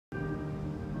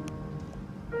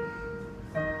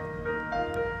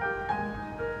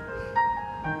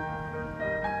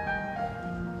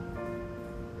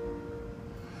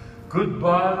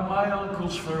Goodbye to my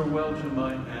uncles, farewell to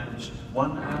my aunts.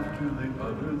 One after the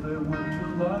other they went to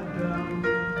lie down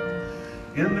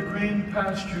in the green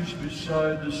pastures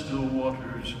beside the still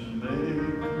waters and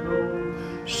made no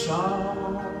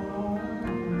sound.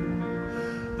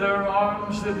 Their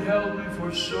arms that held me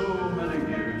for so many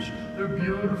years, their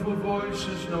beautiful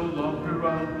voices no longer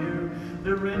out here.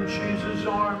 They're in Jesus'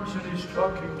 arms and he's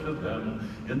talking to them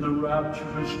in the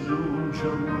rapturous New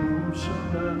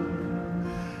Jerusalem.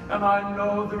 And I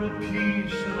know they're at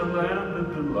peace in a land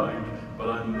of delight, but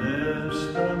I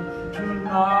miss them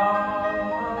tonight.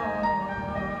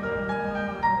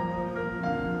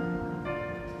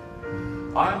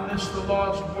 I miss the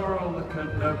lost world that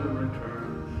can never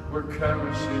return, where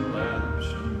kerosene lamps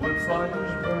and wood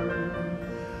fires burn.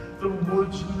 The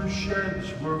woods and the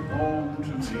sheds were home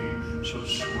to me, so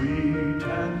sweet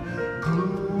and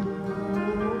gloomy.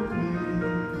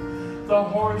 The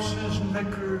horses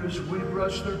nicker as we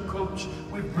brush their coats.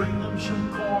 We bring them some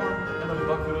corn and a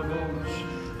bucket of oats.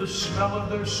 The smell of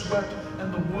their sweat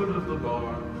and the wood of the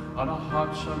barn on a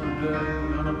hot summer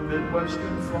day on a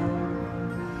Midwestern farm.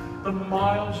 The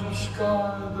miles of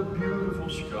sky, the beautiful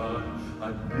sky,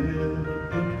 I bid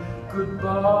it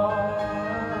goodbye.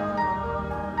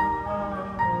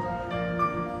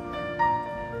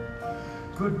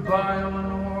 Goodbye,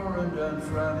 Eleanor and Aunt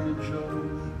Franny and Joe.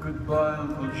 Goodbye,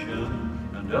 Uncle Jim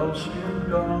and Elsie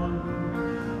and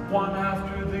Don. One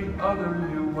after the other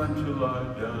you went to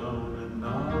lie down, and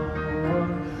now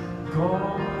I'm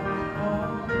gone.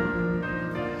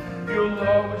 You'll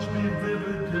always be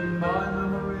vivid in my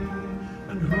memory.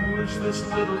 And who is this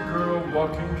little girl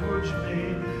walking towards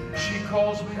me? She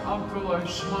calls me uncle, I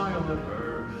smile at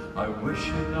her. I wish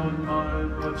you'd known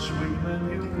mine, what sweet men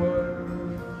you were.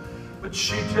 But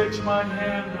she takes my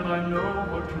hand and I know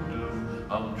what to do.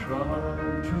 I'll try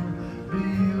to be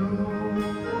you.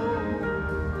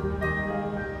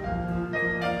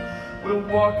 We'll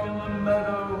walk in the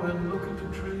meadow and look at the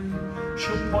tree.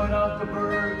 She'll point out the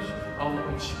birds, I'll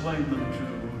explain them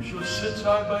too. She'll sit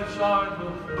side by side,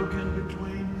 we'll look in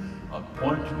between. I'll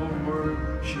point to a word,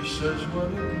 she says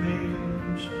what it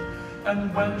means.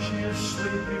 And when she is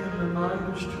sleepy and the night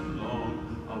is too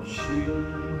long, I'll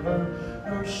sing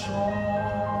her song.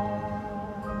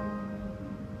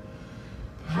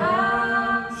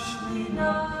 Pass me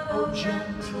not, O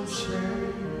gentle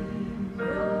Savior,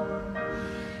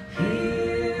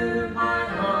 hear my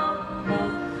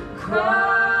humble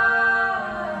cry.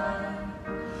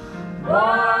 While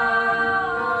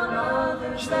on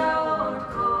others thou art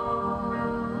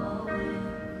calling,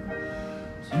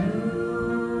 do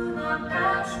not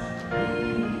pass me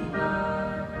by.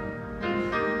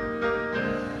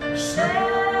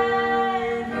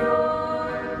 Savior,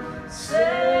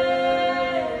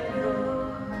 Savior,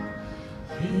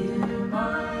 hear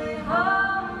my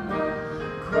humble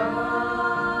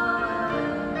cry.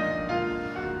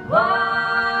 While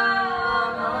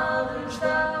on others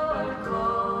thou art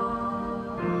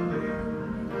calling,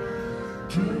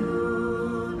 do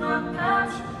not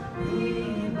pass me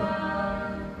by.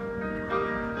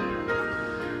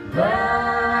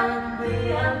 Let me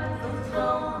at the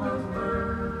throne of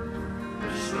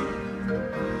mercy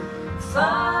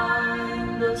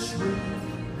find a sweet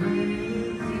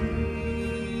relief.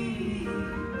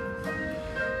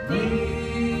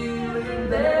 Kneeling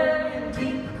there in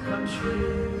deep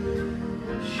contrition,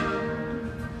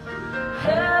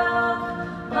 help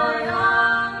my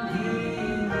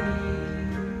unbelief.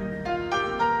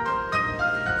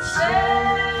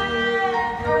 Savior,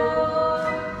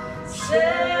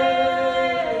 Savior,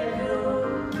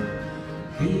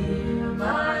 hear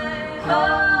my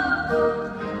humble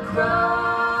cry.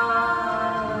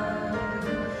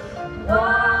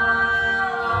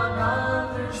 While on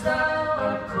others thou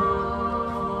art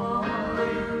calling,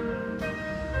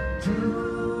 do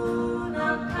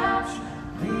not pass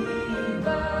me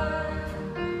by.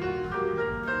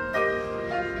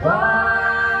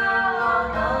 While on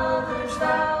others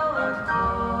thou art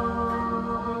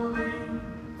calling,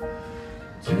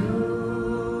 do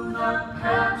not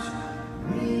pass me by.